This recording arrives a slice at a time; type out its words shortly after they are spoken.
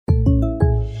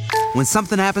When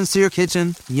something happens to your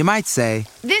kitchen, you might say,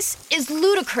 "This is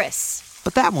ludicrous."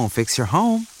 But that won't fix your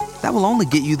home. That will only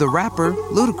get you the rapper,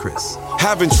 Ludacris.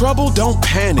 Having trouble? Don't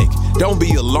panic. Don't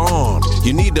be alarmed.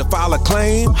 You need to file a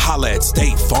claim? Holla at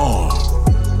State Farm.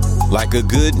 Like a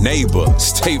good neighbor,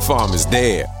 State Farm is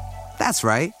there. That's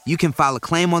right. You can file a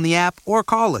claim on the app or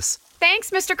call us.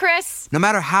 Thanks, Mr. Chris. No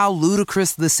matter how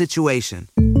ludicrous the situation,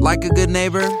 like a good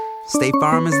neighbor, State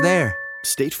Farm is there.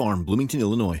 State Farm, Bloomington,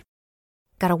 Illinois.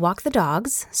 Gotta walk the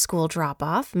dogs, school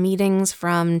drop-off, meetings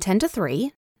from 10 to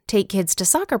 3, take kids to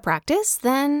soccer practice,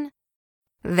 then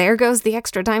there goes the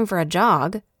extra time for a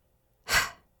jog.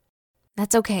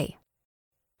 That's okay.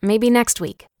 Maybe next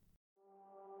week.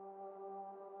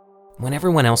 When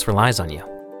everyone else relies on you,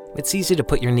 it's easy to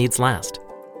put your needs last.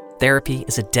 Therapy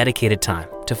is a dedicated time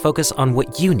to focus on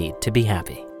what you need to be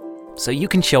happy, so you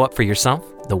can show up for yourself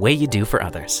the way you do for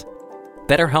others.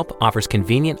 BetterHelp offers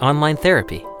convenient online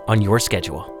therapy on your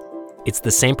schedule. It's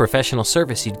the same professional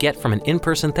service you'd get from an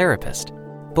in-person therapist,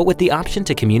 but with the option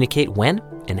to communicate when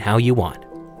and how you want,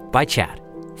 by chat,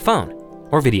 phone,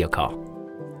 or video call.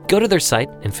 Go to their site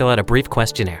and fill out a brief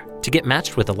questionnaire to get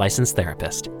matched with a licensed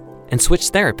therapist, and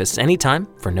switch therapists anytime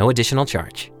for no additional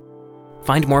charge.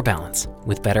 Find more balance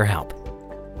with BetterHelp.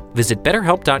 Visit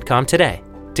BetterHelp.com today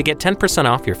to get 10%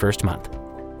 off your first month.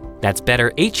 That's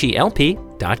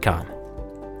BetterHelp.com.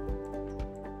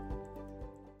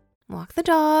 Walk the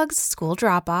dogs, school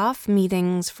drop-off,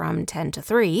 meetings from 10 to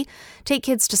 3, take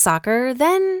kids to soccer,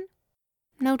 then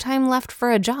no time left for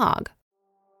a jog.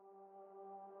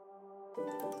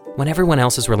 When everyone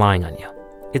else is relying on you,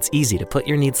 it's easy to put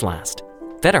your needs last.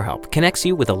 BetterHelp connects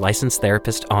you with a licensed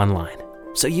therapist online,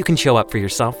 so you can show up for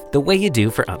yourself the way you do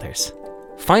for others.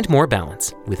 Find more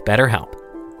balance with BetterHelp.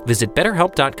 Visit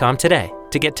BetterHelp.com today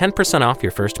to get 10% off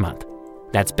your first month.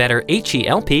 That's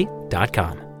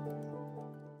BetterHelp.com.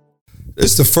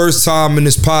 It's the first time in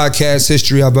this podcast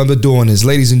history I've ever doing this.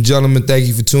 Ladies and gentlemen, thank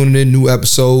you for tuning in. New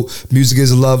episode. Music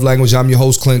is a love language. I'm your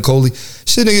host, Clint Coley.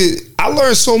 Shit, nigga, I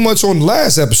learned so much on the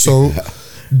last episode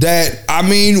that, I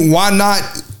mean, why not?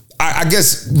 I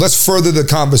guess let's further the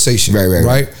conversation.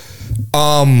 Right?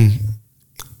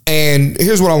 And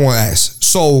here's what I want to ask.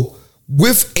 So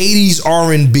with 80s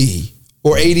R&B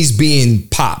or 80s being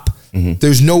pop,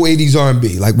 there's no 80s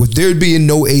R&B. Like with there being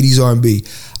no 80s R&B,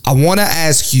 I want to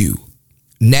ask you,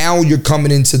 now you're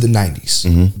coming into the 90s,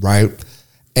 right?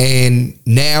 And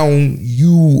now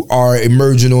you are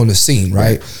emerging on the scene,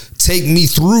 right? Take me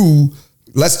through,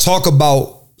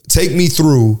 take me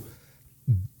through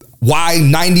why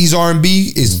 90s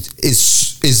R&B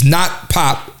is not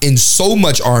pop in so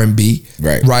much R&B,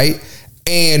 right?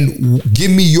 And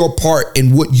give me your part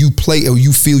in what you play or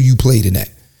you feel you played in that.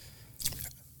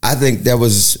 I think that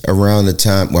was around the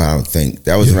time, well, I don't think,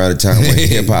 that was around the time when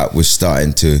hip hop was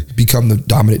starting to become the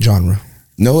dominant genre.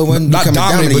 No, it wasn't not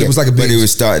dominant, but it was like a big, but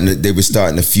they were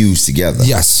starting to fuse together.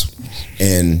 Yes.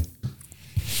 And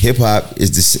hip hop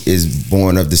is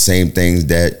born of the same things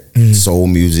that soul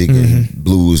music and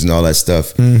blues and all that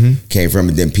stuff came from.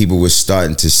 And then people were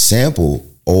starting to sample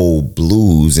old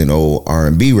blues and old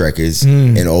R&B records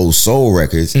and old soul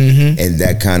records, and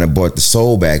that kind of brought the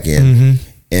soul back in.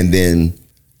 And then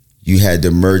you had the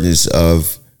emergence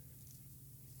of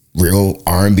real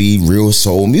R&B, real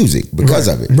soul music because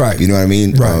of it. Right. You know what I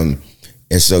mean? Right.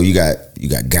 And so you got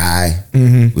Guy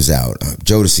was out,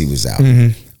 Jodeci was out,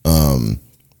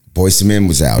 Boyz II Men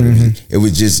was out. It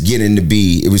was just getting to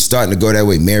be, it was starting to go that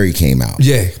way. Mary came out.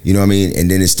 Yeah. You know what I mean? And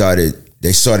then they started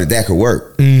that could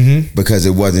work because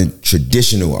it wasn't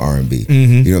traditional R&B.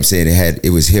 You know what I'm saying? It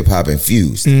was hip hop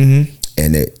infused.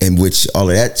 And which all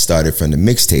of that started from the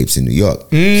mixtapes in New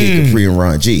York. Kid Capri and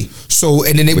Ron G. So,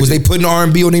 and then they putting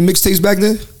R&B on their mixtapes back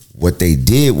then? What they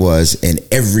did was, and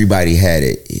everybody had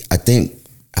it, I think,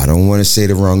 I don't want to say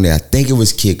the wrong name, I think it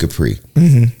was Kid Capri.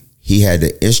 He had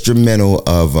the instrumental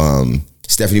of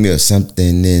Stephanie Mills,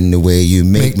 Something in the Way You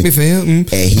Make Me Feel. And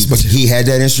he had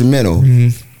that instrumental,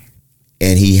 and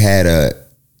he had a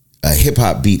hip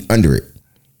hop beat under it.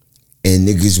 And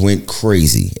niggas went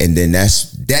crazy, and then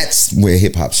that's where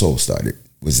hip hop soul started.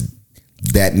 Was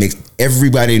that mix?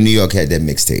 Everybody in New York had that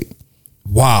mixtape.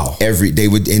 Wow. And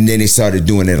then they started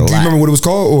doing it a lot. Do you remember what it was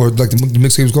called, or like the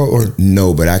mixtape was called, or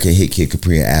no? But I can hit Kid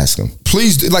Capri and ask him.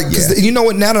 Please, like, cause you know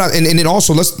what? Now that and then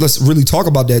also let's really talk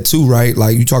about that too, right?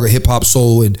 Like you talk of hip hop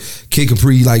soul and Kid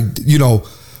Capri, like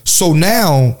So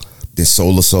now, the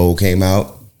Solar Soul came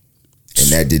out, and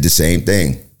that did the same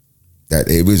thing. That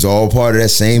it was all part of that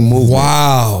same movement.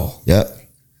 Wow. Yep.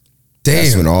 Damn.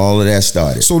 That's when all of that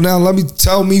started. So now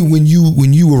tell me when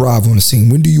you arrive on the scene.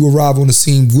 When do you arrive on the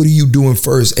scene? What are you doing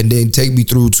first? And then take me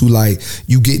through to like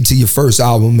you get into your first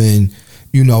album and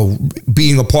you know,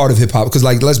 being a part of hip hop? Because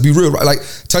like, let's be real, right? Like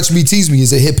Touch Me Tease Me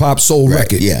is a hip hop soul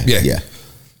record. Yeah.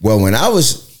 Well, when I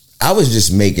was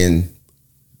just making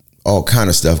all kind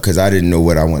of stuff because I didn't know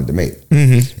what I wanted to make.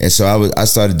 And so I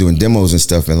started doing demos and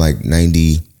stuff in like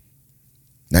 90,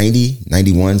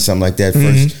 91, something like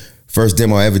that. First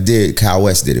demo I ever did, Kyle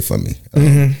West did it for me.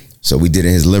 So we did it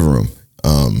in his living room.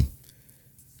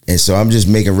 And so I'm just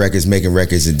making records,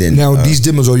 and then now these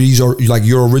demos are like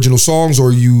your original songs,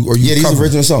 or you yeah, these covering?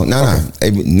 original songs.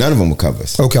 None of them were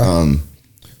covers. Okay.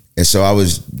 And so I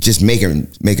was just making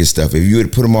stuff. If you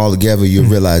would put them all together, you'd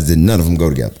realize that none of them go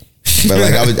together. But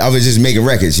like I was just making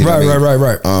records. You know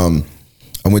right.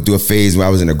 I went through a phase where I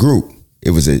was in a group.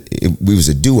 We was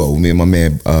a duo, me and my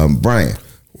man Brian.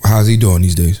 How's he doing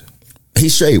these days?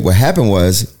 He's straight. What happened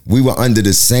was we were under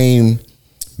the same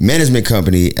management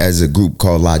company as a group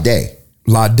called La Day.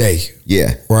 La Day.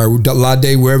 Yeah. Right. La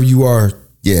Day, wherever you are.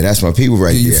 Yeah, that's my people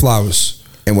right there. Flowers.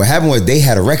 And what happened was they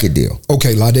had a record deal.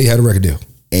 Okay, La Day had a record deal.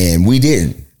 And we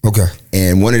didn't. Okay.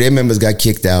 And one of their members got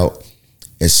kicked out.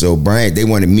 And so Brian, they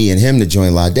wanted me and him to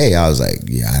join La Day. I was like,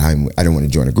 yeah, I didn't want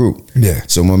to join a group. Yeah.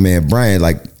 So my man Brian,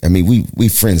 like, I mean, we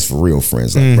friends for real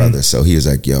friends, like brothers. So he was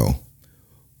like, yo,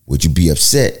 would you be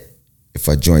upset if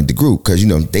I joined the group? Because, you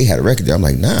know, they had a record deal. I'm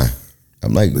like, nah.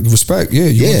 I'm like, respect. Yeah.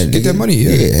 You want to get that money.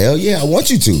 Yeah. Hell yeah. I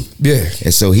want you to. Yeah.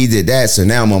 And so he did that. So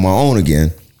now I'm on my own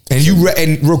again. And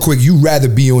and real quick, you rather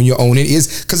be on your own. It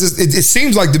is because it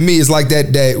seems like to me it's like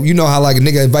that you know how like a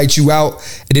nigga invites you out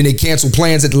and then they cancel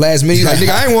plans at the last minute. You're like,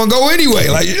 nigga, I ain't want to go anyway.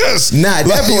 Like, yes. Nah, at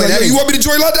that point, you want me to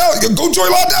join lockdown? Go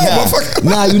join lockdown, motherfucker.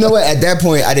 Nah, you know what? At that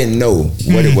point, I didn't know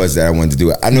what it was that I wanted to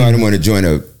do. I knew I didn't want to join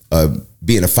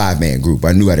being a 5-man group.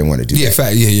 I knew I didn't want to do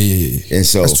that. Yeah. And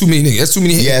so that's too many niggas. That's too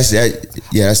many. Yes,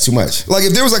 that's too much. Like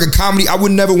if there was like a comedy, I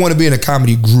would never want to be in a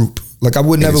comedy group. Like I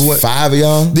would never want 5 of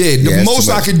y'all. Yeah, the most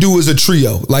I could do is a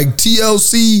trio, like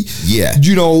TLC. Yeah,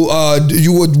 you know,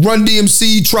 you would Run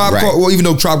DMC, Tribe. Right. Well, even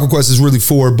though Tribe Quest is really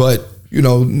 4, but you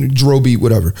know, Jerobi,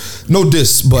 whatever. No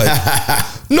diss, but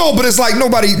no, but it's like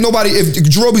nobody. If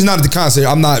Jerobi's not at the concert,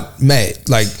 I'm not mad.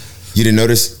 Like you didn't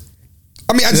notice.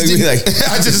 I mean, I just didn't.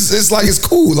 It's like it's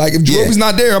cool. Like if Jerobi's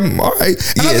not there, I'm all right.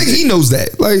 And I think he knows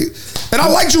that. Like, and I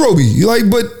like Jerobi. Like,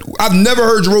 but I've never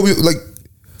heard Jerobi like.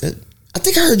 I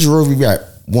think I heard Jerobi rap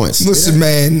once. Listen,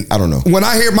 man. I don't know. When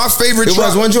I hear my favorite track. It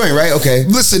was one joint, right? Okay.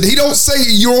 Listen, he don't say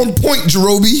you're on point,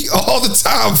 Jerobi, all the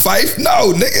time, Fife.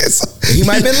 No, niggas. He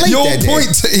might have been late you're that on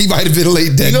point. He might have been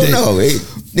late that day. You don't know.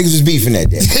 Niggas was beefing that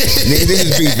day.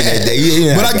 Niggas was beefing that day.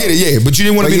 Yeah, but I get it, yeah. But you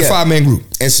didn't want to be in a 5-man group.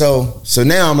 And so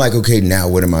now I'm like, okay, now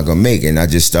what am I going to make? And I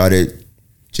just started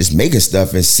just making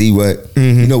stuff and see what,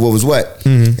 you know, what was what.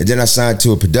 And then I signed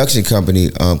to a production company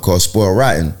called Spoiled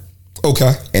Rotten.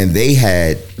 Okay. And they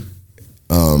had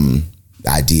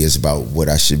ideas about what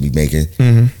I should be making.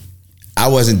 I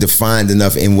wasn't defined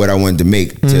enough in what I wanted to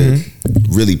make to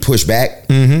really push back.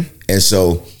 And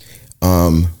so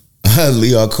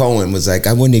Leo Cohen was like,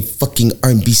 I want a fucking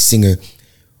R&B singer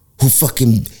who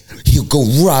fucking, he'll go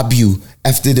rob you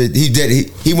after the,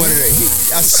 he wanted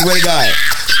to, I swear to God.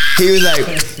 He was like,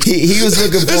 he was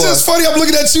looking for. This is funny. I'm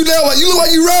looking at you now. Like you look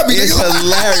like you rapping. It's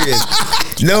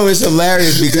hilarious. No, it's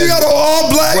hilarious because you got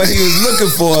all black. What he was looking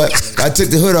for, I took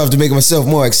the hood off to make myself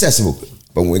more accessible.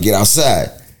 But when we get outside,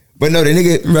 but no, the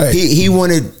nigga, right. he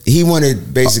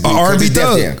wanted basically R&B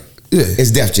Def Jam. Yeah,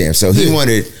 it's Def Jam. So he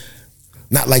wanted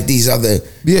not like these other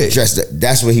dressed.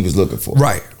 That's what he was looking for.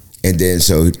 Right. And then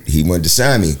so he wanted to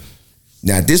sign me.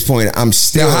 Now at this point, I'm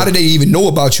still. Now, how did they even know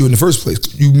about you in the first place?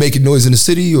 You making noise in the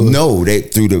city, or no? They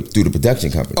through the production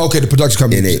company. Okay, the production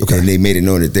company. And they made it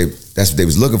known that that's what they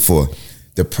was looking for.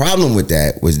 The problem with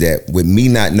that was that with me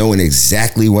not knowing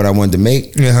exactly what I wanted to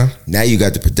make, now you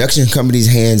got the production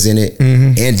company's hands in it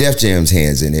and Def Jam's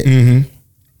hands in it,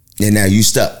 and now you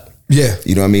stuck. Yeah,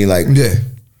 you know what I mean? Like, yeah.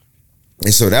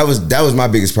 And so that was my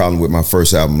biggest problem with my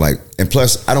first album. Like, and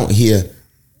plus I don't hear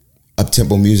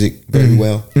up-tempo music very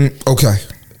well. Okay.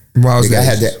 Wow, like I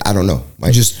had that. I don't know.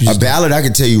 Like just a ballad, I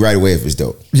could tell you right away if it's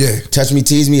dope. Yeah. Touch Me,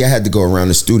 Tease Me, I had to go around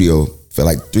the studio for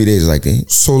like 3 days like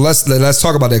that. So let's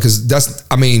talk about that because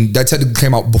that technically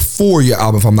came out before your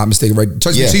album, if I'm not mistaken, right?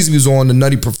 Touch Me, Tease Me was on the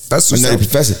Nutty Professor. Nutty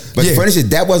Professor. But the funny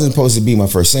shit, that wasn't supposed to be my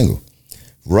first single.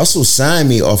 Russell signed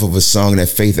me off of a song that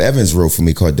Faith Evans wrote for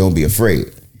me called Don't Be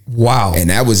Afraid. Wow. And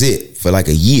that was it for like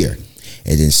a year.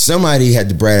 And then somebody had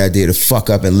the bright idea to fuck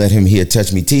up and let him hear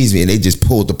Touch Me, Tease Me, and they just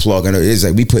pulled the plug on it. It's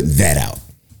like, we put that out.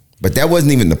 But that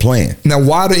wasn't even the plan. Now,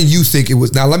 why didn't you think it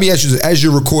was? Now, let me ask you, as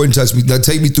you're recording, touch me. Now,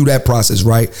 take me through that process,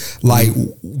 right? Like,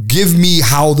 give me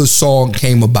how the song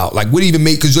came about. Like, what even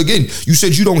made? Because again, you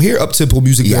said you don't hear up-tempo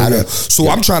music very well. So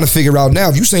I'm trying to figure out now.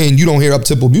 If you're saying you don't hear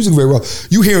up-tempo music very well,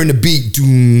 you hearing the beat,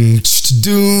 doom,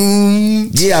 doom.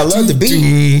 Yeah, I love the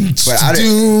beat, but I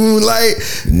didn't. Like,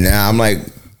 nah, I'm like,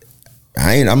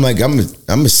 I'm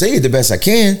gonna say it the best I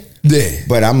can. Yeah.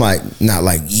 But I'm like, not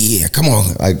like, yeah, come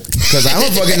on. Like, because I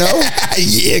don't fucking know.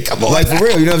 Yeah, come on. Like, for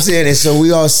real, you know what I'm saying? And so we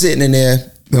all sitting in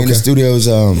there in the studios.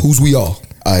 Who's we all?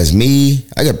 It's me.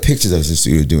 I got pictures of us in the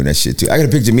studio doing that shit too. I got a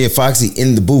picture of me and Foxy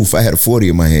in the booth. I had a 40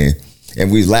 in my hand.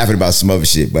 And we was laughing about some other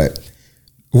shit. But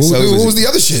what was the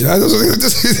other shit?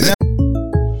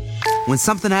 When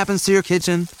something happens to your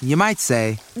kitchen, you might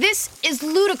say, This is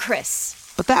ludicrous.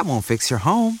 but that won't fix your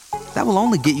home. That will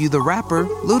only get you the rapper,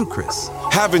 Ludacris.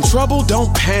 Having trouble?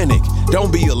 Don't panic.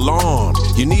 Don't be alarmed.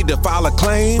 You need to file a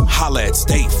claim? Holla at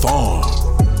State Farm.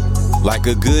 Like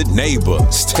a good neighbor,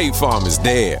 State Farm is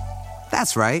there.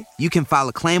 That's right. You can file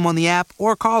a claim on the app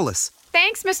or call us.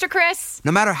 Thanks, Mr. Chris.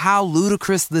 No matter how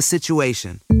ludicrous the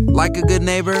situation, like a good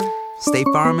neighbor, State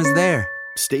Farm is there.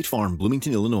 State Farm,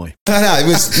 Bloomington, Illinois. we were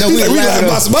laughing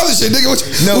about some other shit, nigga.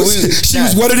 She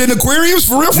was wedded in aquariums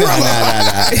for real.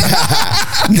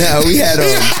 No, we had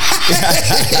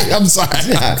I'm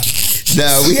sorry.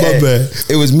 No, we had.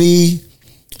 It was me,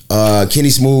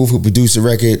 Kenny Smooth, who produced the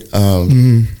record.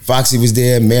 Foxy was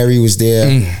there. Mary was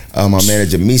there. My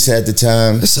manager Misa at the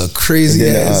time. That's a crazy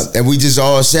ass. And we just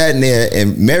all sat in there.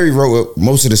 And Mary wrote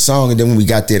most of the song. And then when we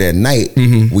got there that night,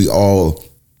 we all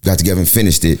got together and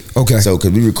finished it. Okay. So, because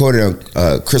we recorded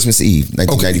on Christmas Eve,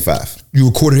 1995. Okay. You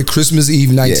recorded it Christmas Eve,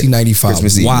 1995. Yeah,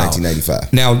 Christmas Eve,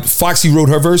 1995. Now, Foxy wrote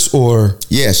her verse, or?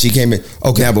 Yeah, she came in.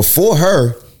 Okay. Now, before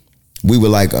her, we were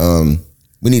like,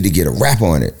 we need to get a rap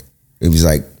on it. It was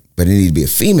like, but it needed to be a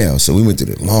female. So we went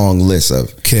through the long list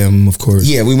of Kim, of course.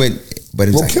 Yeah, we went, but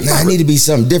it was like, I need to be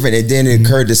something different. And then it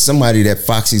occurred to somebody that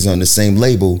Foxy's on the same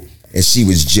label, and she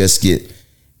was just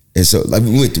and so like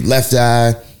we went through Left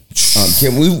Eye.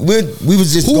 Kim, we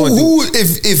was just going through.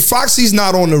 If Foxy's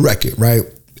not on the record, right?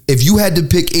 If you had to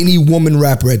pick any woman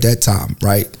rapper at that time,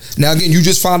 right? Now again, you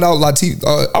just found out Latif.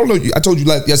 I don't know. I told you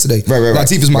yesterday. Right.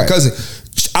 Latif is my cousin.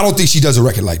 I don't think she does a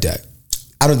record like that.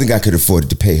 I don't think I could afford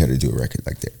to pay her to do a record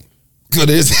like that. Good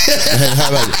is.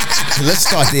 Let's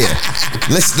start there.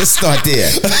 Let's start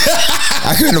there.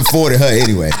 I couldn't afford her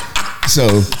anyway. So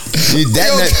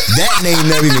that name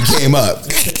never even came up.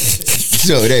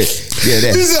 So that.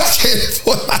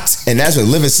 And that's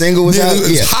when Living Single was out. It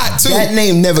was hot too. That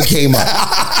name never came up.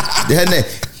 That name.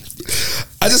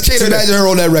 I just can't imagine her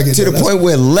on that record. To the point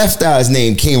where Left Eye's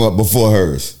name came up before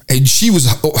hers. And she was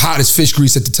hot as fish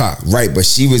grease at the time. Right, but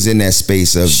she was in that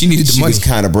space of she needed the money. She was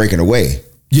kind of breaking away.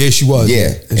 Yeah, she was.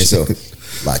 Yeah. And so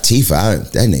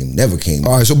Latifah, that name never came up.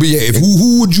 All right, so but yeah, if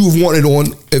who would you have wanted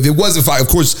on if it wasn't Foxy? Of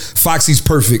course, Foxy's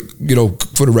perfect,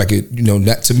 for the record,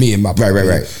 that to me in my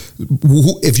right.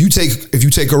 If you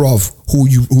take her off, who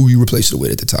you replace her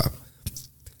with at the time?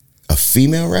 A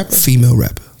female rapper? Female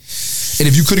rapper. And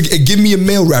if you could give me a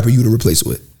male rapper you would replace it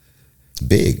with?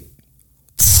 Big.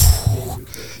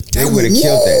 Big would have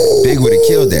killed that. Big would have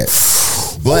killed that.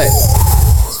 But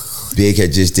Big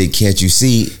had just did Can't You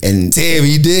See? And damn,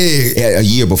 he did. A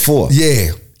year before.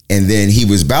 Yeah. And then he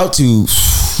was about to,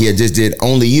 he had just did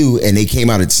Only You, and they came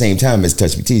out at the same time as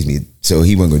Touch Me, Tease Me. So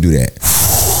he wasn't going to do that.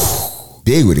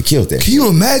 Big would have killed that. Can you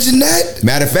imagine that?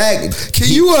 Matter of fact. Can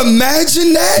you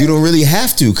imagine that? You don't really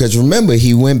have to, because remember,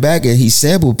 he went back and he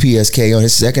sampled PSK on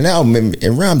his second album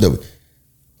and rhymed over.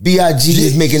 B.I.G.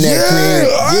 is making that clear.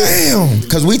 Damn.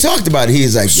 Because we talked about it. He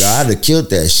was like, yo, I'd have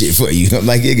killed that shit for you. I'm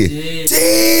like, damn.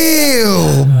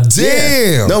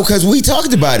 Yeah. No, because we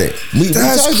talked about it.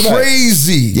 That's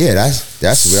crazy. Yeah,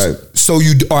 that's what I... So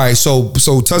all right, so Touch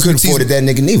Me, couldn't afford that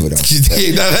nigga neither though.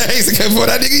 Couldn't afford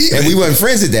that nigga either. And we wasn't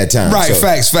friends at that time. Right, so.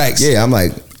 Facts. Yeah, I'm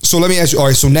like... So let me ask you, all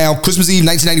right, so now Christmas Eve,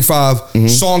 1995,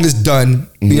 song is done.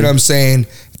 You know what I'm saying?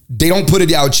 They don't put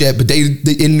it out yet, but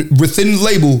within the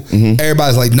label,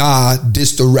 everybody's like, nah,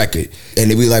 this the record.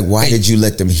 And they be like, why did you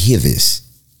let them hear this?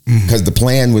 Because the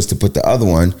plan was to put the other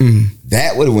one,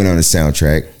 that would have went on the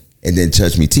soundtrack, and then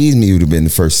Touch Me, Tease Me would have been the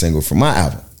first single from my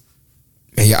album.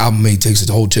 And your album takes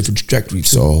a whole different trajectory.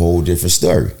 So a whole different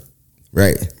story.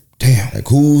 Right. Damn. Like,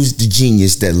 who's the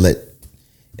genius that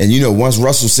and once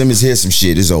Russell Simmons hears some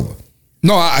shit, it's over.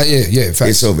 No, yeah, facts.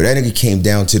 It's over. That nigga came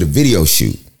down to the video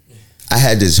shoot. I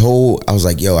had this I was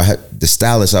like, yo, I had the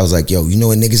stylist. I was like, yo, you know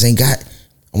what niggas ain't got?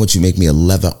 I want you to make me a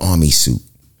leather army suit.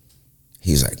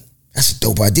 He's like, that's a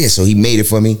dope idea. So he made it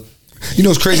for me. You know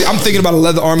what's crazy? I'm thinking about a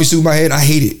leather army suit in my head. I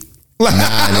hate it.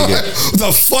 Nah, nigga.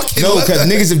 The fuck? No, because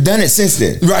niggas have done it since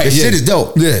then. Right. The shit is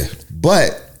dope. Yeah.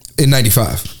 But in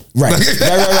 95. Right.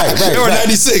 Or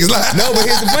 96. No, but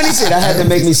here's the funny shit. I had to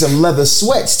make me some leather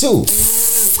sweats too.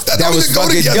 That was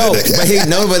fucking dope.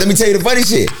 But let me tell you the funny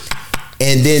shit.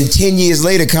 And then 10 years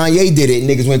later, Kanye did it and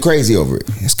niggas went crazy over it.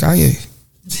 It's Kanye.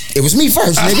 It was me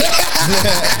first, nigga.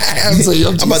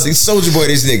 I'm about to Soldier Boy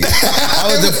this nigga. I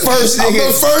was the first nigga. I'm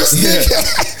the first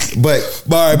nigga.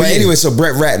 But anyway, so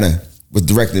Brett Ratner was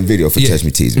directing the video for Touch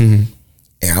Me, Tease Me. Mm-hmm.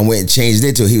 And I went and changed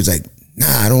it to it. He was like, nah,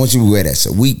 I don't want you to wear that.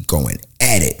 So we going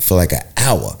at it for like an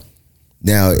hour.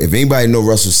 Now, if anybody know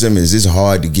Russell Simmons, it's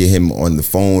hard to get him on the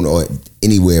phone or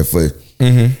anywhere for...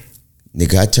 Mm-hmm.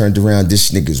 Nigga, I turned around,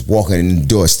 this nigga's walking in the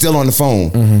door, still on the phone.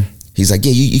 Mm-hmm. He's like,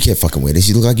 yeah, you can't fucking wear this.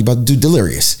 You look like you about to do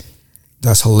Delirious.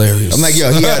 That's hilarious. I'm like, yo,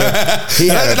 he had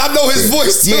and I know his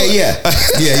voice too. Yeah,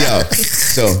 yo.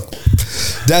 So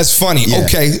that's funny. Yeah.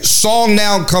 Okay, song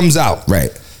now comes out.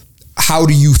 Right. How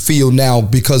do you feel now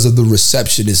because of the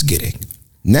reception it's getting?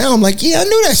 Now I'm like, yeah, I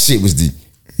knew that shit was the...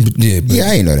 Yeah,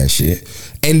 I ain't know that shit.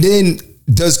 And then,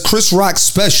 does Chris Rock's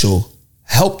special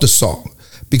help the song?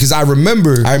 Because I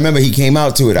remember he came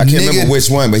out to it. I can't remember which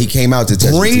one, but he came out to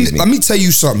Touch Me, Tease Me. Let me tell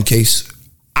you something, Case.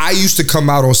 I used to come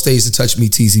out on stage to Touch Me,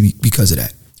 Tease Me because of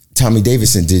that. Tommy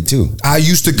Davidson did too.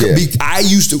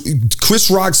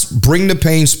 Chris Rock's Bring the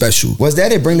Pain special. Was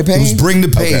that it? Bring the Pain? It was Bring the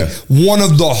Pain. Okay. One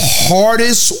of the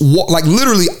hardest, like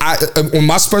literally, on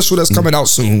my special that's coming out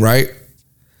soon, right?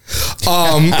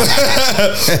 No,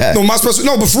 my special,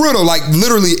 no, but for real though, like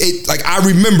literally, I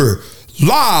remember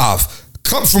live.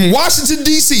 Come from Washington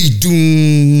D.C.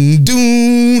 Doom,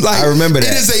 doom. Like I remember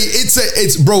that.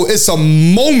 It's a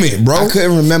moment, bro. I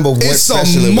couldn't remember what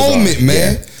special it was on. It's a moment,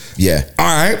 man. Yeah. All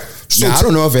right. So now, I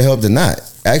don't know if it helped or not.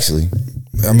 Actually,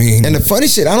 I mean, and the funny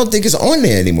shit, I don't think it's on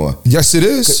there anymore. Yes, it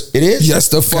is. It is. Yes,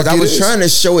 the fuck. I was trying to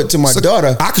show it to my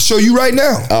daughter. I could show you right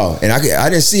now. Oh, and I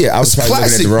didn't see it. I was probably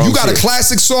looking at the wrong. You got a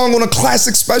classic song on a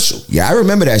classic special. Yeah, I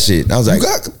remember that shit. I was like,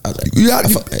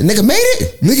 nigga made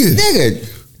it, nigga.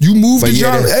 You moved the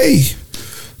genre. Hey,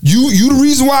 you the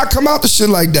reason why I come out to shit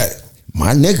like that.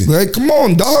 My nigga. Like, come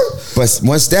on, dog. But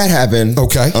once that happened,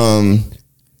 okay.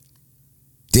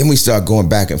 Then we start going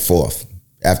back and forth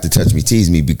after Touch Me,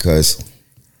 Tease Me, because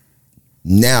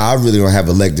now I really don't have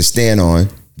a leg to stand on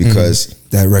because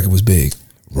that record was big.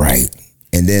 Right.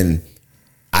 And then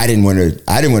I didn't want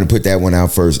to put that one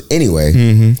out first anyway.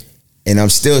 Mm-hmm. And I'm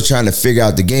still trying to figure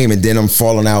out the game, and then I'm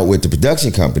falling out with the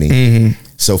production company. Mm-hmm.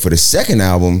 So for the second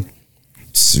album,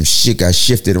 some shit got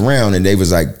shifted around, and they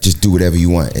was like, just do whatever you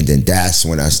want. And then that's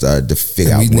when I started to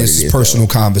figure out what it is. This personal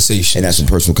conversation. And that's some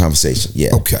personal conversation.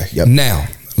 Yeah. Okay. Yep. Now,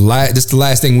 this is the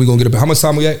last thing we're going to get up. How much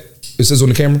time we got? It says on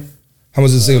the camera? How much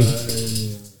does it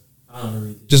say? I don't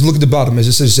know. Just look at the bottom. It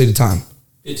just says say the time.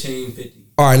 15:50.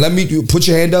 All right, let me put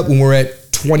your hand up when we're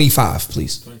at 25,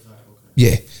 please. 25, okay.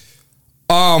 Yeah.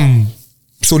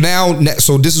 So now, this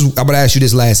is, I'm gonna ask you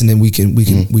this last, and then we can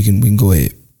go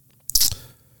ahead.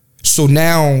 So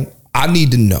now I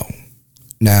need to know.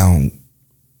 Now,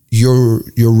 your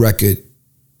record,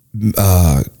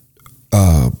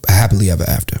 Happily Ever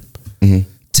After. Mm-hmm.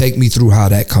 Take me through how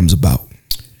that comes about.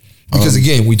 Because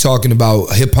again, we talking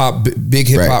about hip hop, big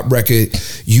hip hop record.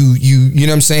 You know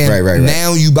what I'm saying? Right.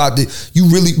 Now you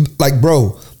really like,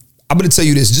 bro. I'm gonna tell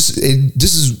you this.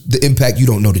 This is the impact you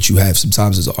don't know that you have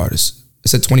sometimes as an artist.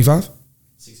 It's at 25?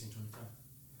 16:25.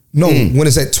 No, when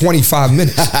it's at 25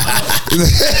 minutes. That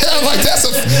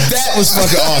was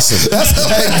fucking awesome. That's a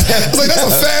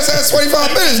fast ass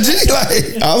 25 minutes, G.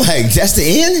 Like, I'm like, that's the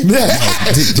end?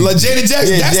 Like Janet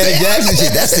Jackson. Yeah, Janet Jackson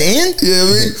shit. That's the end? You know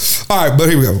what I mean? All right, but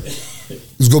here we go.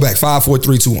 Let's go back. 5, 4,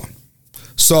 3, 2, 1.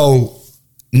 So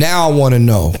now I want to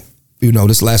know, this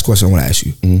is the last question I want to ask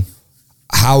you. Mm-hmm.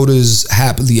 How does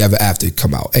Happily Ever After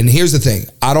come out? And here's the thing.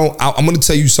 I'm going to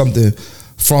tell you something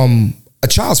from a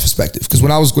child's perspective. Because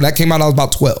when that came out, I was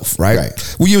about 12, right?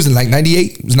 What year was it? Like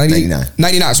 98? It was 98?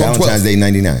 99. So I'm 12. Valentine's Day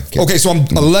 99. Okay, so I'm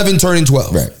 11 turning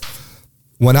 12. Right.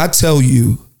 When I tell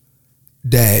you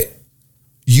that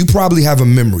you probably have a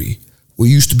memory where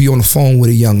you used to be on the phone with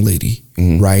a young lady,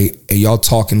 right? And y'all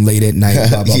talking late at night,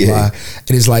 blah, blah, blah.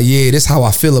 And it's like, yeah, this is how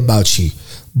I feel about you.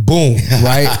 Boom,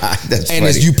 right? That's and funny.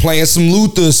 it's you playing some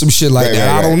Luther or some shit like that.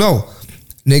 I don't know.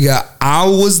 Nigga, I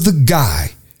was the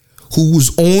guy who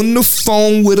was on the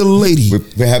phone with a lady.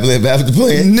 We're Happily Ever After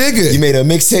playing? Nigga. You made a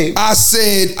mixtape? I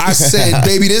said,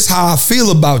 baby, this how I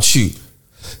feel about you.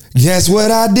 Guess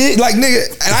what I did? Like,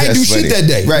 nigga, and I didn't do shit that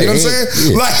day. Right. You know what I'm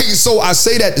saying? Yeah. Like, so I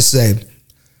say that to say,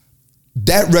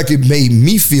 that record made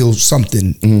me feel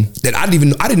something that I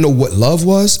didn't know what love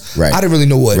was. Right. I didn't really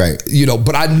know what,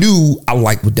 but I knew I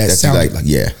liked what that sounded like.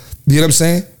 Yeah. You know what I'm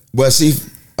saying? Well, see,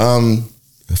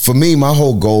 for me, my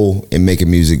whole goal in making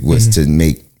music was to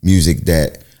make music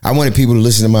that I wanted people to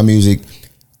listen to my music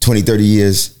 20, 30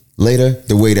 years later,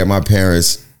 the way that my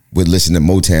parents would listen to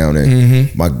Motown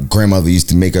and my grandmother used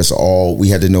to make us all, we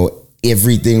had to know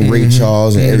everything Ray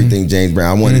Charles and everything James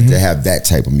Brown. I wanted to have that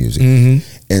type of music.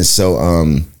 And so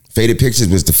Faded Pictures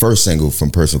was the first single from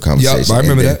Personal Conversation. Yep, I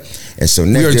remember then, that. And so we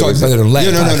next already talked about it on the last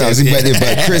podcast.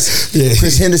 But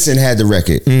Chris Henderson had the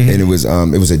record and it was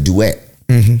a duet.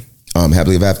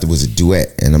 Happily Ever After was a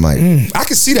duet. And I'm like, I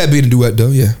can see that being a duet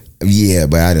though, yeah. Yeah,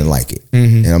 but I didn't like it.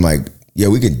 And I'm like, yeah,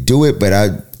 we could do it, but I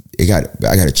got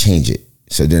to change it.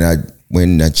 So then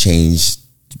I changed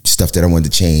stuff that I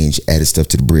wanted to change, added stuff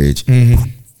to the bridge,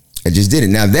 and just did it.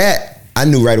 Now that I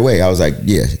knew right away, I was like,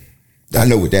 yeah, I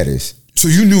know what that is. So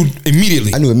you knew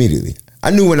immediately? I knew immediately.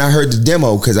 I knew when I heard the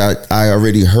demo because I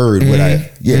already heard what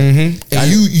And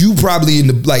you probably in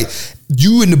the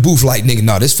booth like, nigga,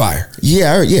 no, this fire.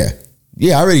 Yeah, I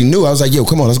already knew. I was like, yo,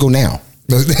 come on, let's go now.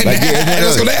 Let's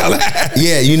go now.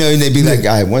 Yeah, you know, and they'd be like,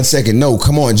 all right, 1 second, no,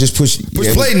 come on, just push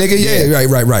play, nigga. Yeah,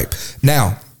 right.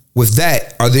 Now, with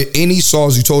that, are there any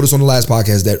songs you told us on the last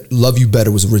podcast that Love You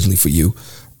Better was originally for you,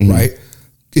 right?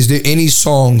 Is there any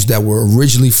songs that were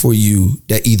originally for you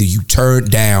that either you turned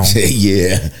down?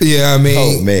 Yeah. Yeah, I mean.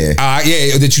 Oh, man.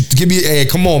 That you give me, hey,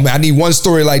 come on, man. I need one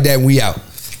story like that and we out.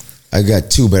 I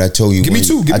got two, but I told you Give me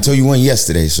two. I told you one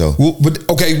yesterday, so. But,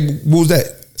 okay, what was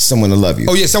that? Someone to Love You.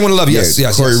 Oh, yeah, Someone to Love You.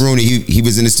 Yes. Corey Rooney, he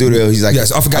was in the studio. He's like,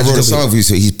 yes, I forgot I wrote a song for you,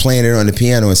 so he's playing it on the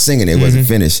piano and singing it. It wasn't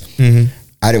finished.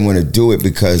 I didn't want to do it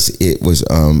because it was,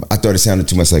 I thought it sounded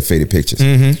too much like Faded Pictures.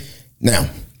 Now,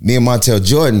 me and Montel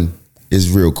Jordan is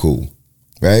real cool,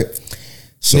 right?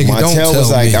 So nigga, Montel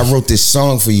was like, I wrote this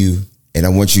song for you and I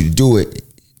want you to do it.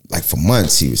 Like for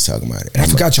months he was talking about it. And I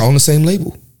forgot y'all on the same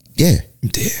label. Yeah.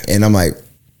 Damn. And I'm like,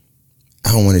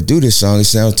 I don't want to do this song. It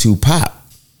sounds too pop.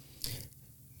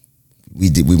 We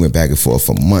went back and forth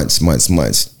for months.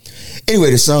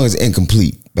 Anyway, the song is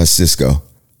Incomplete by Cisco.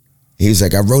 He was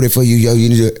like, I wrote it for you, yo. You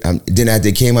need to. Then after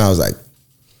it came out, I was like,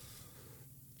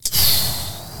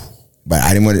 but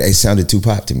I didn't want it. It sounded too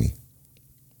pop to me.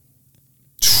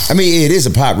 I mean, it is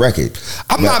a pop record.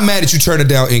 I'm not mad at you turning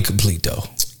down Incomplete though.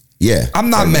 Yeah, I'm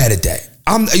not mad at that.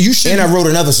 You should. And I wrote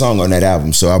another song on that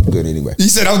album, so I'm good anyway. You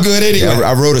said I'm good anyway. Yeah,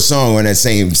 I wrote a song on that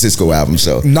same Cisco album,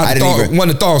 so not one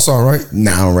of the Thong song, right?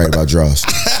 Nah, I don't write about draws.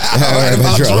 I don't write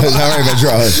about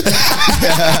draws.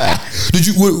 Did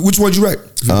you? Which one did you write?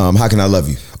 How Can I Love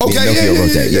You? Okay, yeah.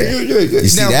 You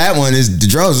see, that one is the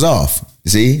draws is off.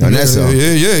 See, on that song.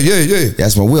 Yeah.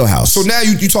 That's my wheelhouse. So now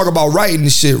you talk about writing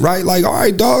and shit, right? Like, all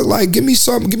right, dog, like, give me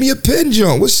a pen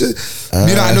jump. What's it?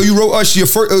 I know you wrote Usher your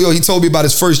first. He told me about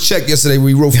his first check yesterday where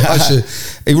he wrote for Usher.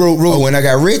 He wrote when I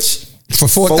got rich for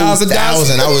 $4,000.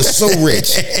 I was so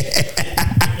rich.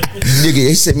 Nigga,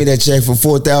 they sent me that check for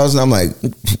 $4,000. I'm like,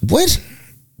 what?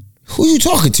 Who you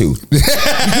talking to?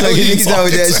 Like, you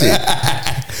talking that shit.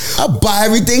 I buy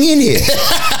everything in here.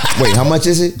 Wait, how much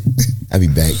is it? I'll be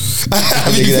back.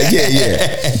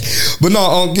 Yeah. But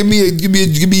no, give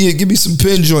me some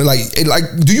pen joint. Like,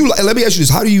 do you? Let me ask you this: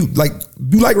 how do you like?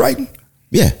 You like writing?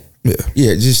 Yeah.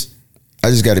 I just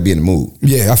got to be in the mood.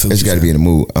 Yeah, I feel. I just got to be in the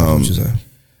mood.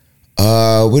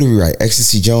 What did we write?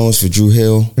 Ecstasy Jones for Drew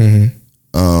Hill.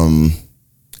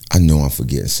 I know I'm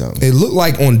forgetting something. It looked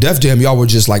like on Def Jam, y'all were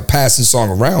just like passing song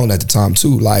around at the time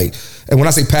too. Like, and when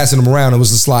I say passing them around, it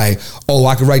was just like, oh,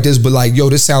 I could write this, but like, yo,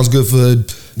 this sounds good for.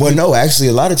 Well, no, actually,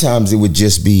 a lot of times it would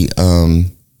just be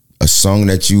a song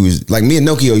that you was like. Me and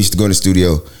Nokia used to go in the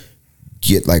studio,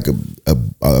 get like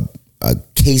a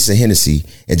case of Hennessy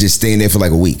and just stay in there for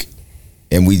like a week,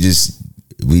 and we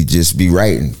just be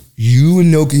writing. You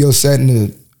and Nokia sat in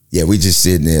the. Yeah, we just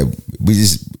sitting there.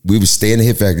 We would stay in the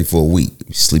Hit Factory for a week,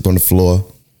 sleep on the floor,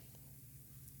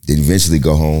 then eventually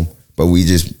go home. But we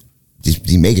just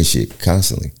be making shit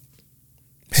constantly.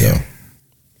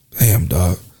 Damn,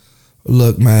 dog.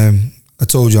 Look, man, I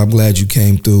told you I'm glad you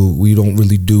came through. We don't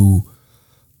really do,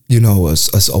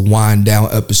 a wind down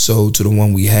episode to the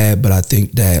one we had, but I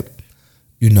think that,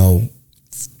 knowing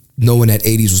that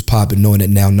 80s was popping, knowing that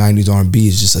now 90s R&B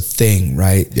is just a thing,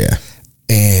 right? Yeah.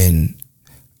 And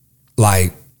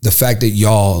like the fact that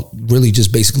y'all really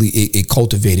just basically it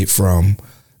cultivated from,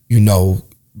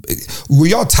 were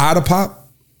y'all tired of pop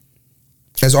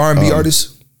as R&B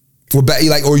artists?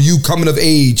 Or you coming of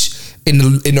age in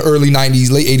the early 90s,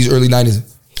 late 80s, early 90s?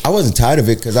 I wasn't tired of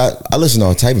it because I listen to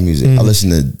all type of music. I listen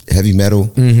to heavy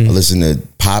metal. I listen to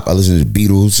pop. I listen to the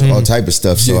Beatles, all type of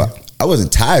stuff. So I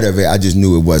wasn't tired of it. I just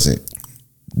knew it wasn't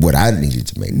what I needed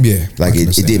to make. Yeah. Like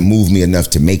it didn't move me enough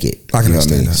to make it. I can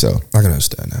understand that. So I can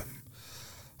understand that.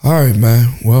 All right, man.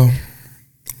 Well,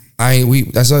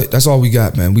 That's all we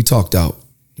got, man. We talked out.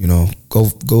 You know,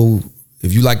 go.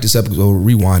 If you like this episode,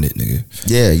 rewind it, nigga.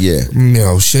 Yeah. You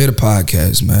know, share the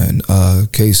podcast, man.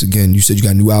 Case, again, you said you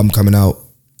got a new album coming out.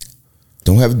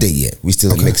 Don't have a date yet. We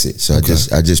still don't mix it. So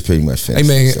I just pretty much finished. Hey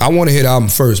man, so. I want to hit the album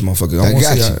first, motherfucker. I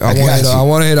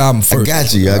want to hit the album first.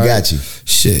 I got you.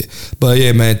 Shit. But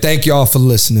yeah, man, thank y'all for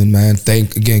listening, man.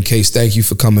 Case, thank you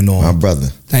for coming on. My brother.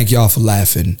 Thank y'all for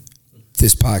laughing.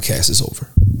 This podcast is over.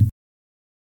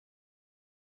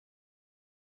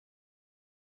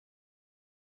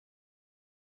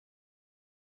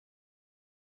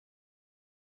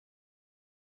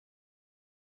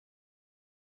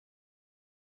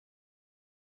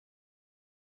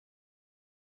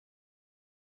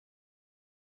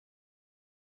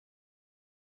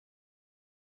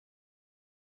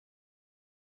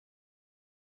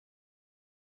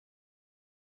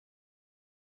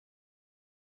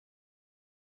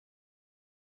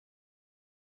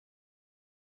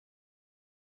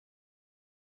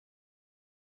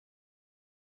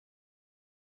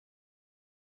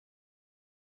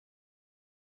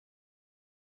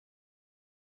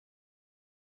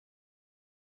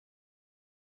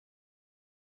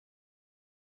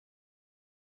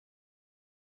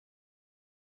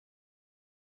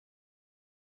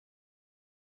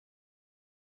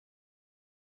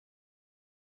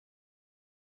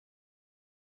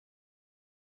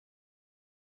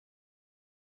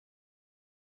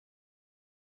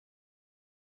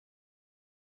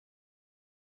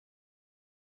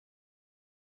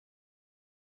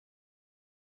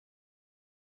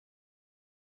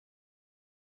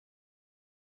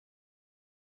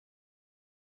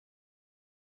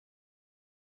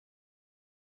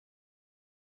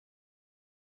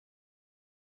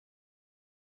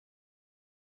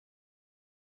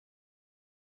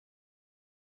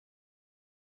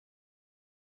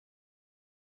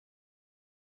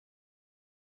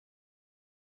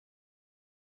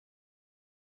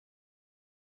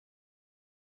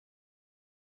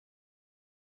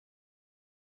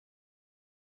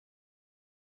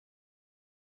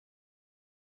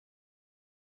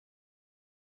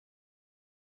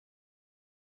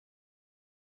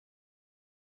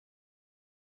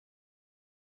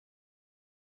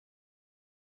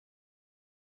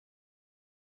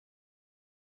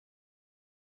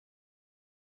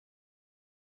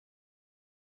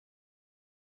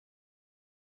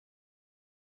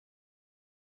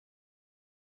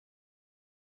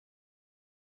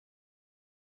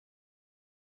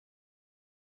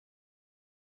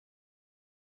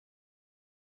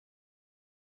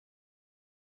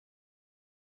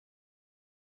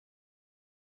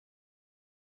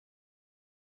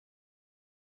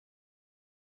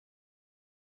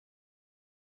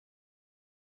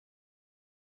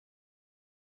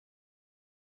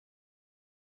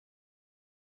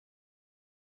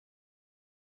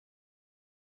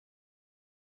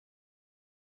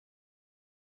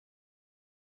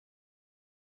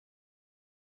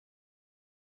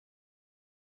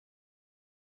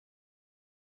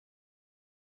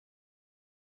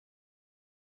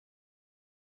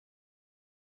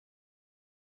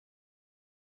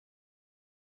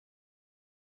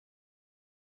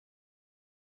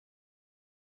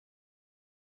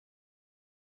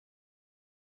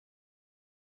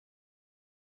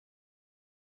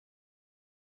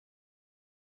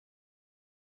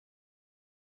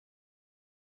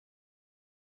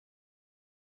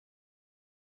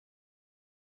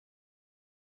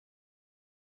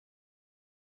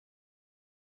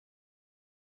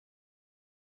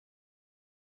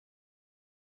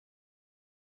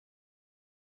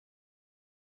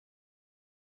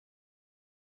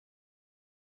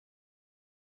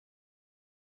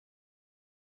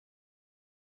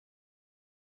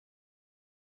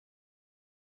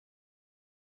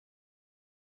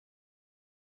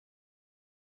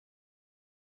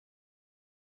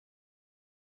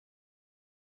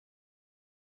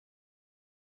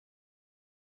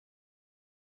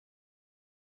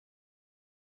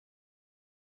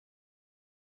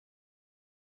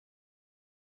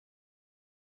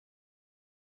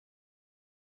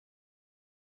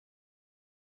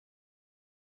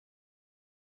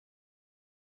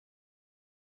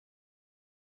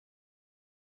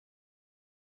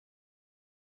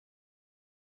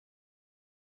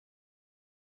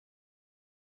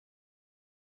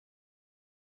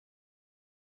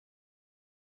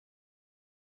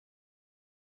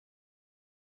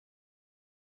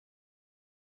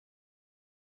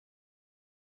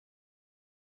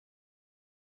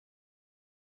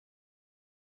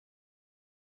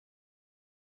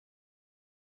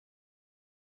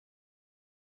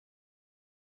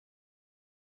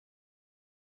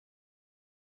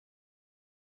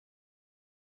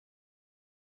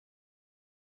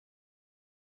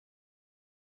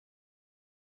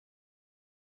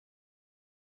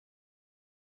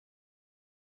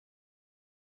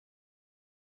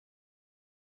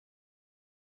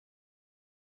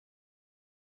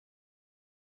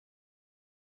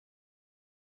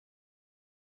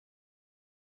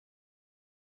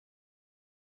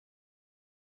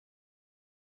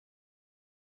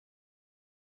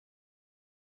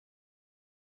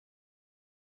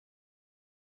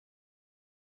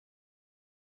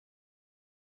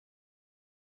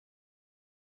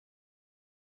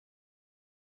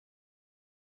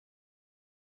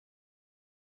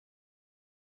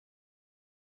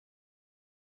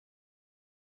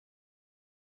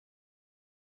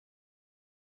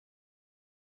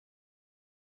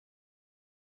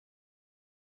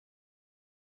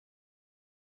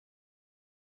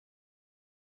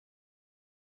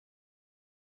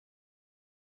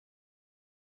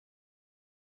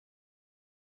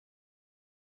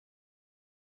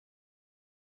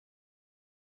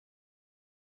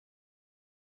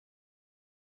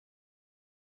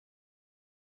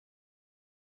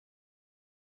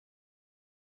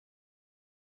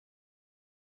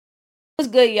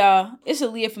 What's good, y'all? It's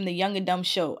Aaliyah from the Young and Dumb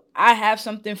Show. I have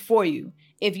something for you.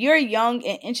 If you're young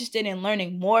and interested in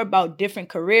learning more about different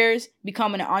careers,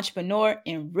 becoming an entrepreneur,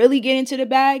 and really get into the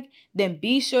bag, then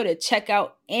be sure to check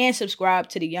out and subscribe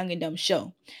to the Young and Dumb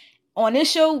Show. On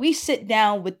this show, we sit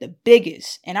down with the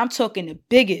biggest, and I'm talking the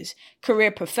biggest,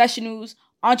 career professionals,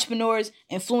 entrepreneurs,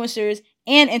 influencers,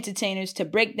 and entertainers to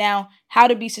break down how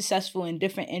to be successful in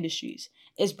different industries.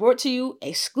 It's brought to you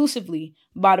exclusively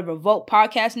by the Revolt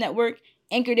Podcast Network,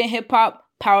 anchored in hip hop,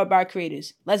 powered by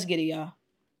creators. Let's get it, y'all.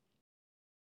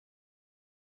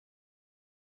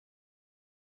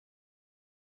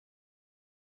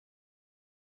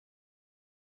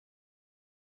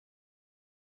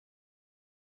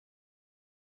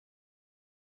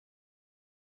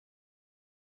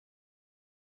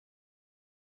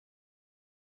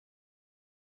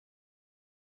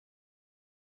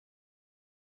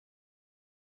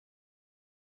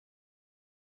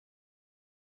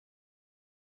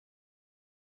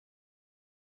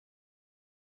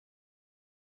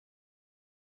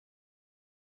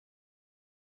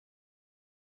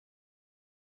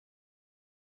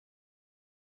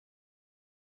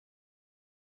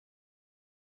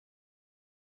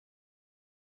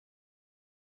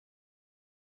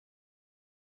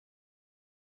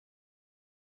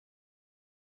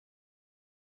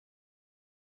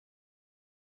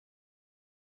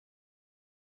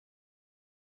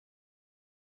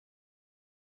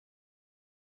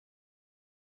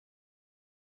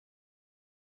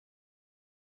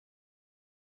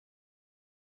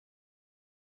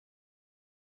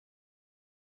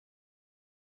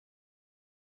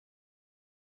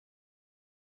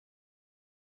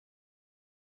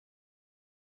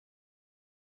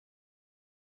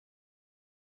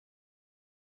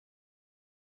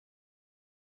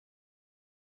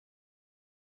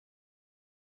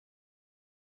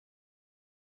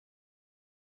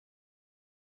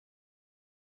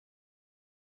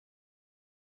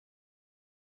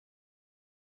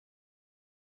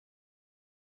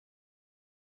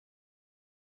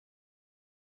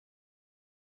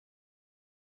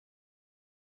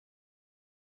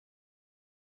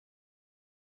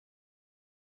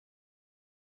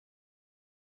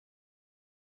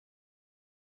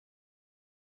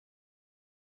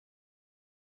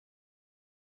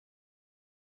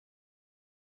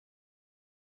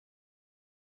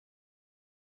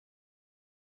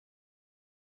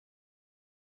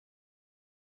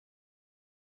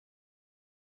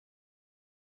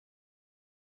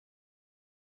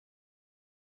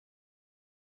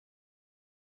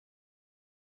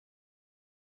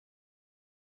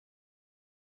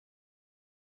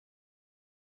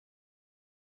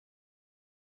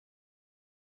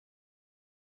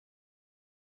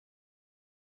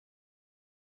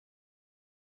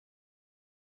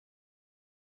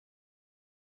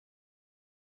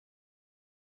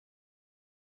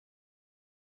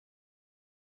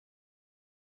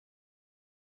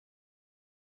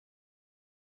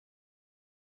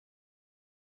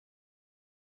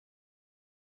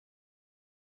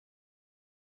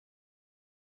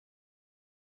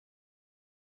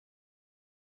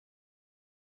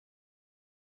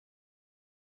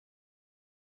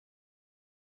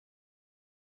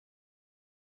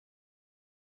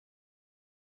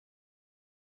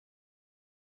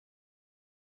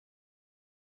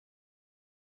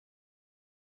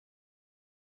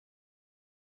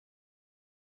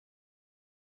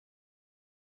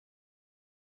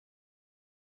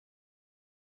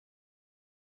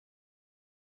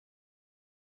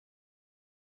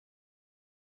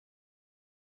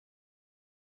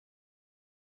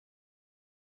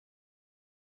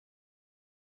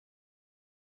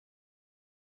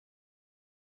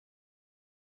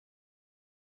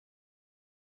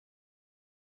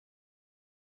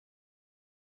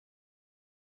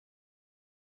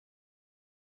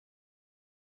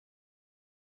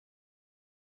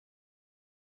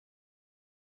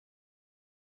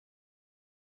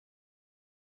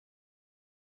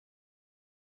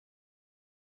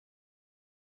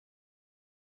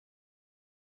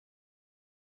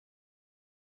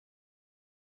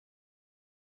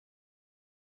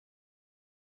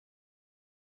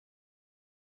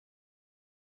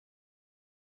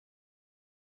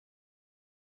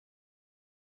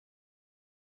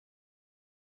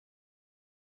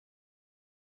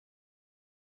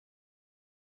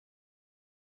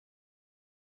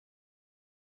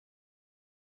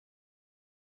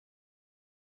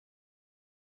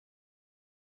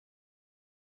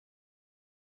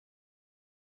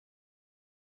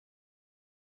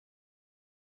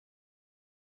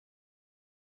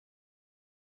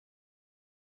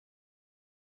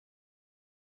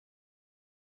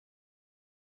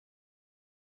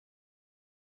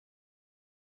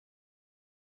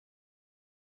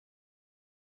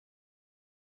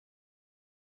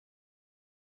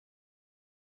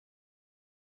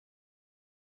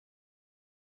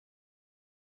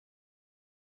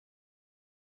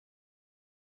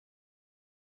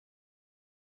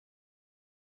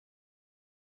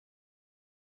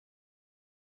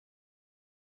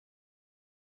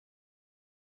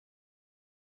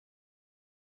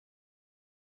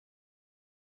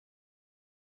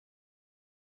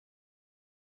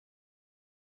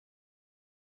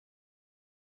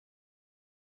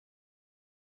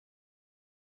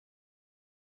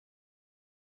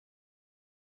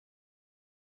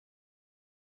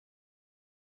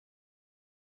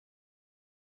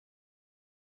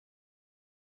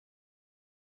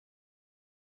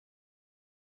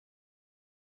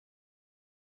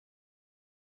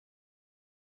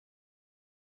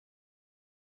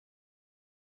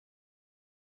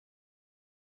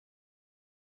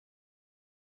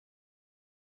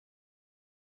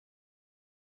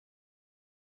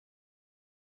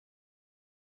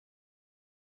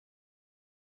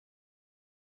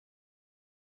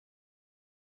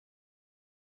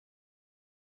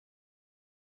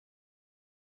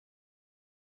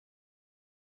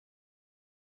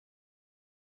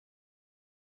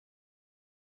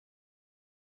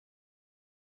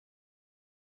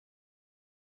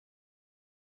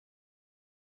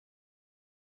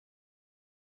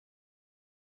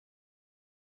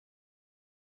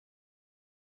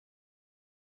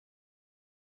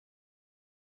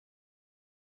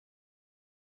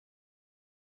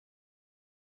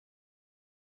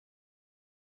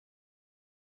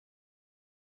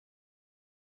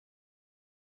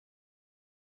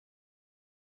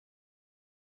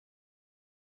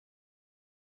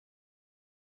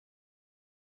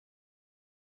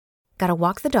 Gotta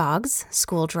walk the dogs,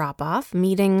 school drop off,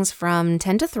 meetings from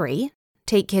 10 to 3,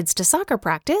 take kids to soccer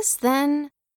practice,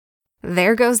 then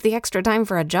there goes the extra time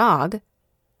for a jog.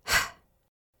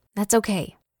 That's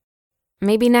okay.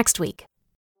 Maybe next week.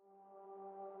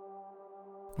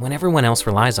 When everyone else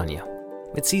relies on you,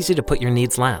 it's easy to put your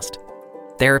needs last.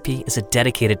 Therapy is a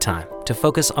dedicated time to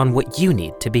focus on what you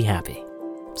need to be happy,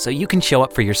 so you can show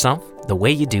up for yourself the way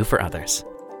you do for others.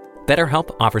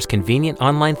 BetterHelp offers convenient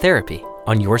online therapy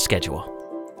on your schedule.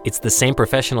 It's the same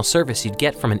professional service you'd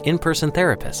get from an in-person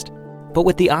therapist, but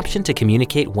with the option to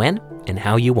communicate when and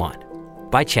how you want,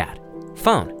 by chat,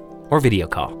 phone, or video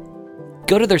call.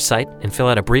 Go to their site and fill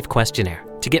out a brief questionnaire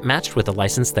to get matched with a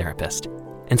licensed therapist,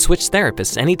 and switch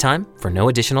therapists anytime for no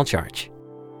additional charge.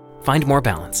 Find more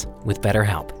balance with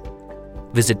BetterHelp.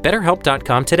 Visit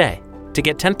BetterHelp.com today to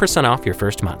get 10% off your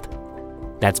first month.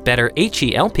 That's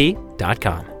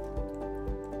BetterHelp.com.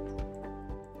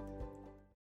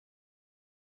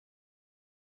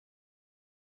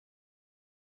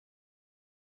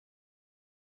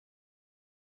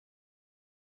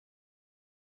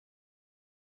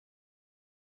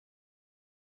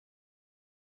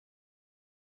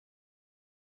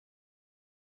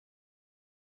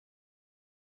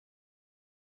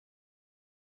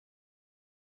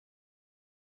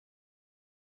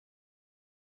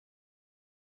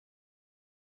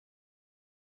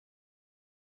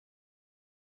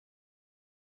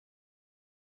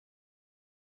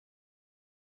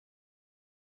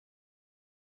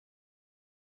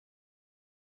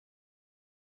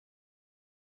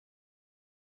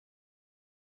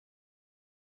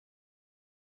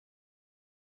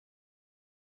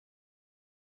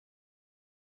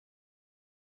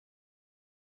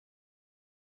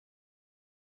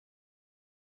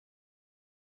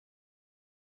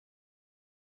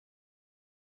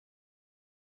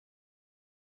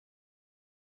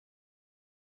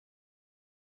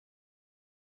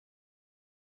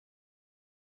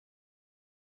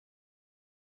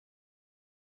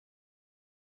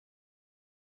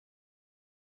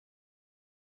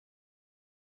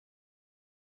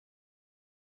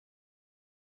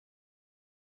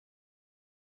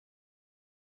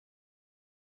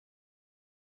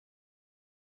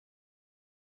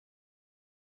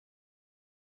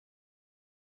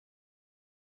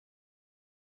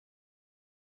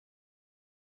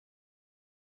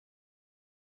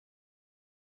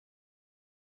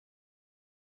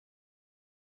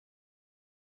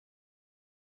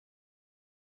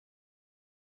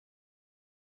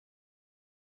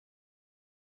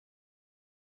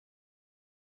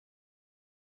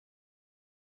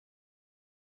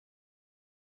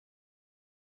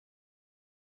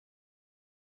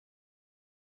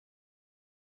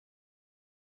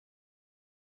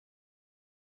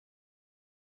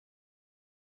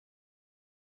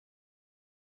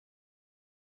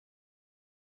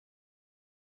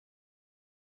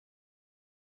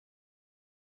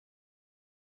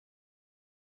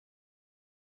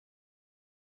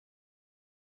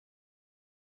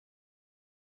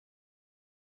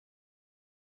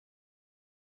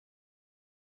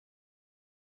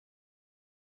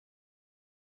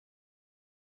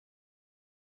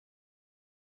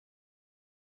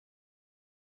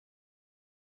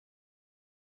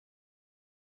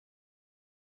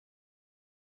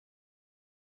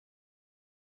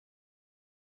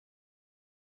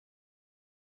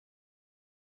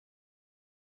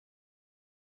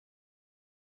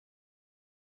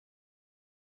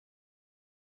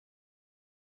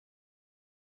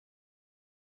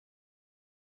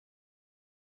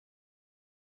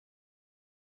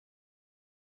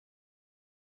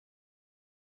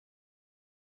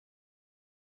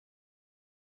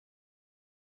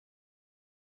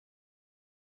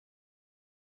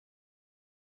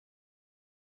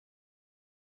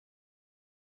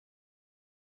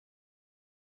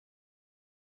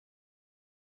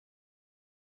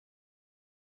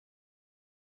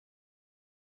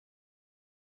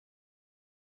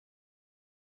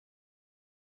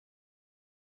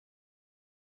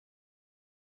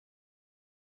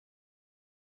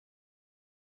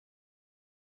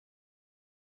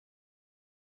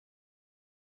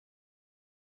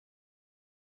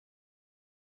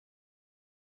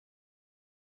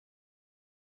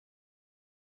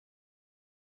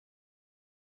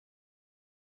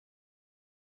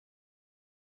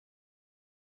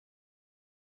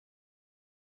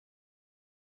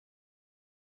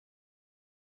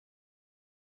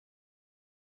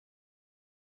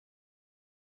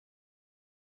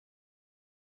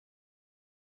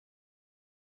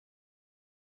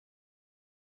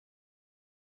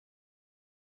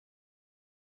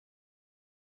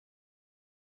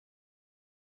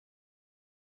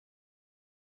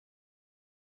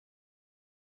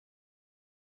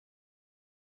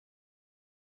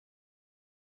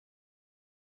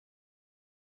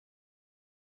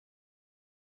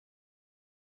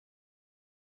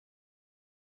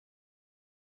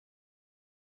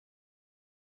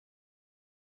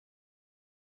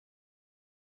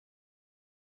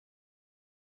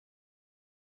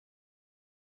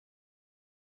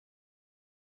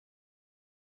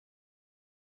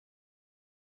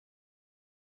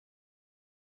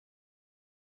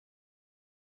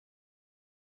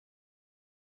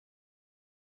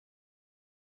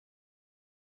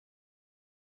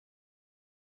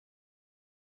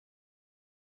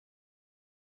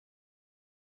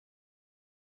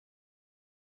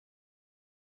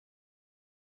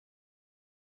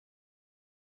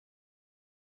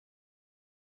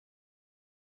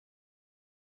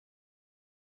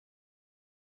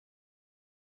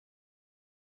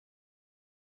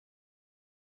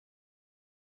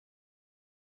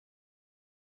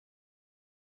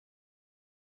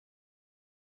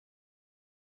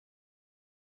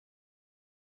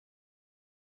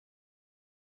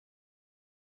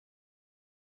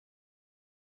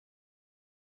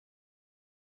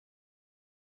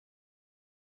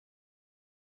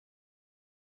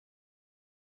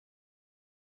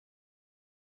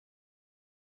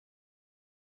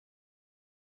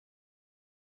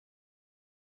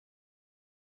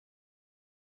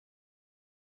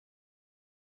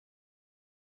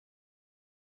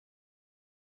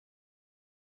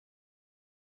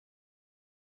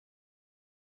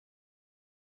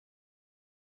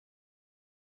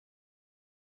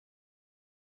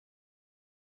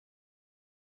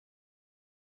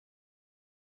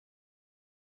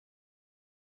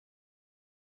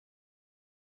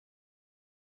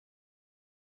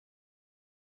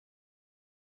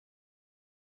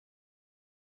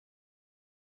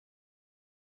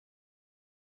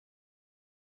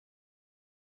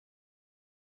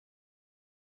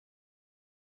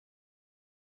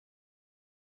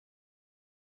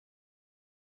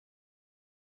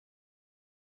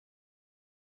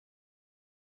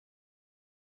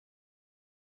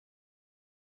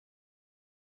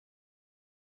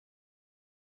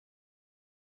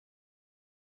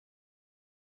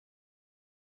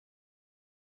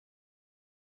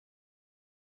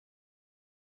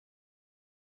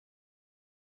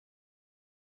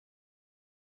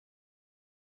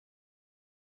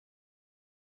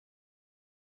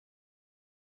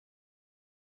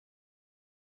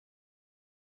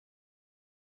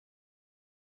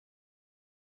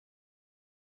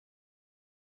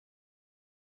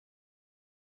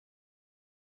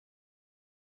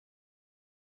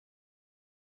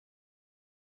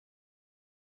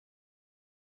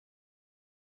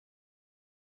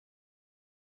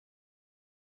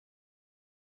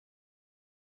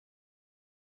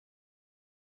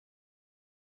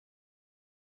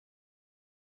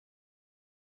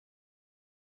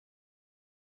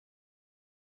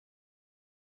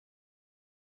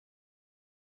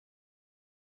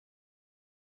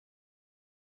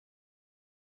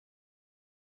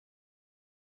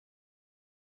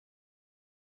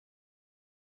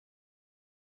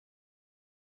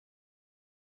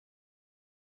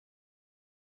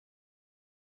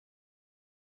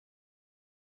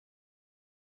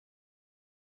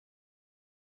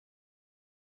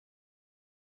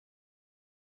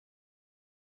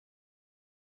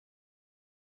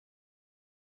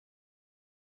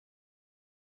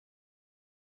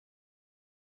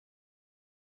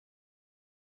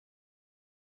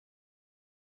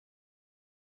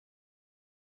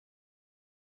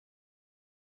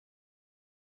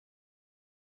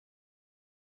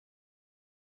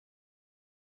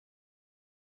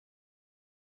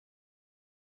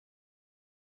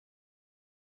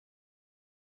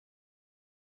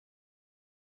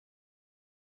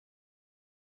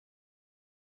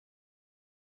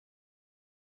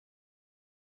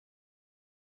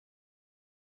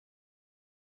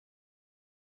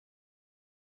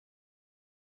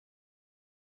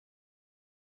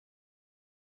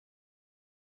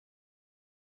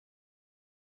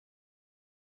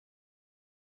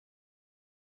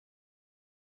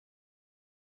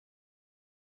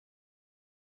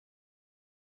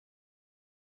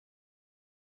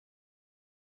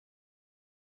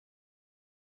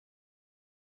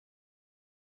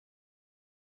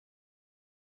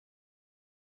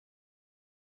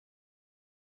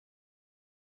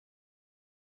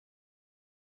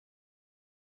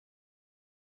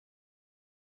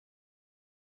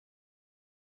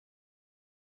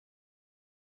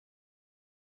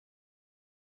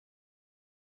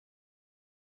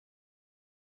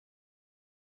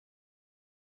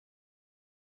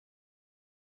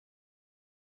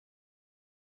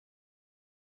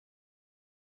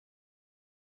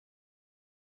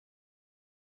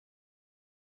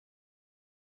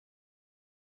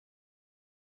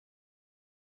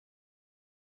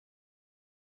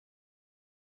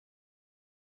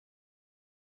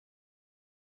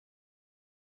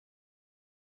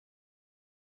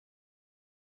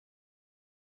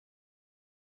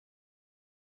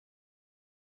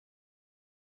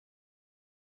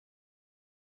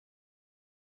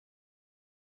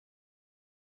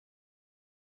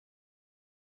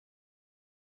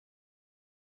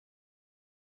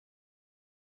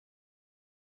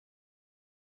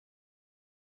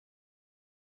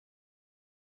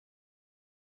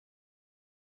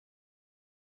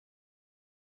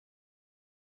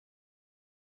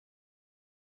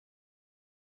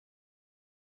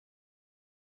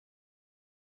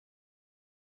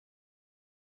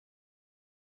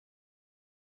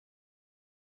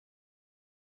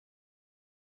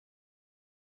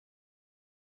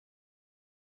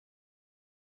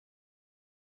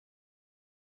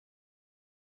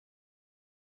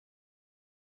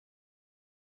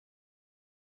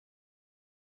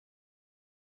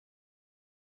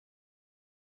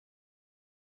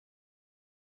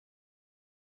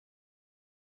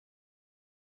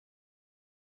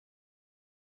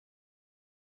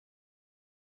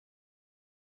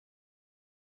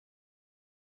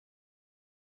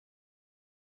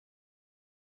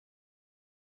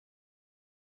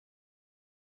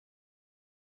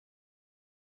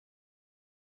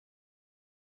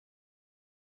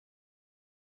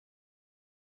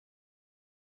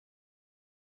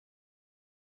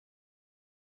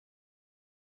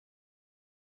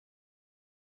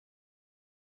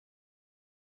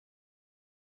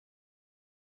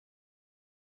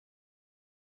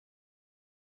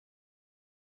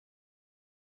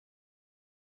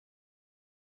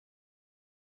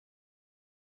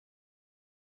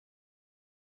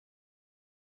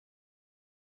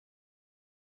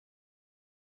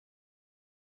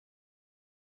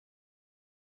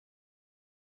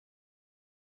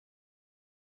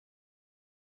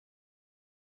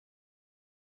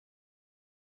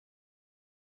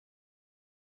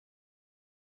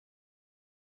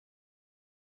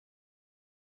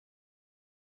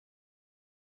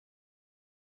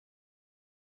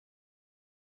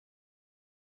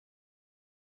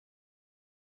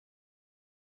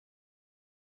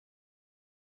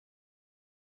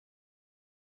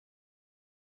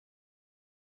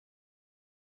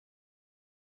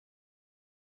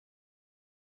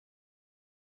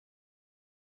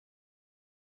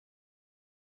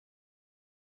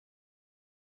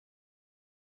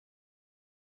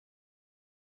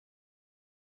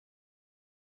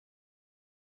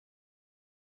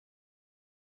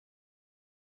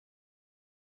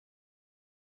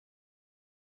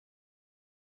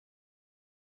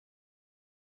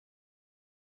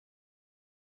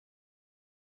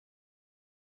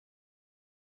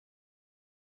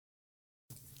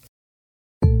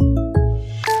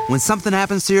 When something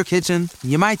happens to your kitchen,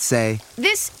 you might say,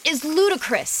 This is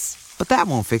ludicrous. but that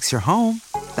won't fix your home.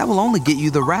 That will only get you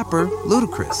the rapper,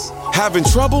 Ludacris. Having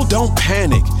trouble? Don't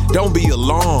panic. Don't be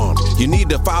alarmed. You need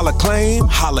to file a claim?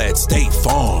 Holla at State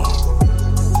Farm.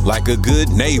 Like a good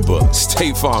neighbor,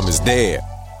 State Farm is there.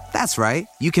 That's right.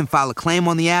 You can file a claim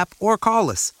on the app or call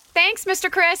us. Thanks,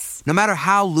 Mr. Chris. No matter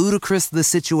how ludicrous the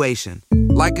situation,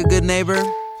 like a good neighbor,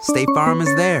 State Farm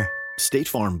is there. State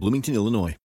Farm, Bloomington, Illinois.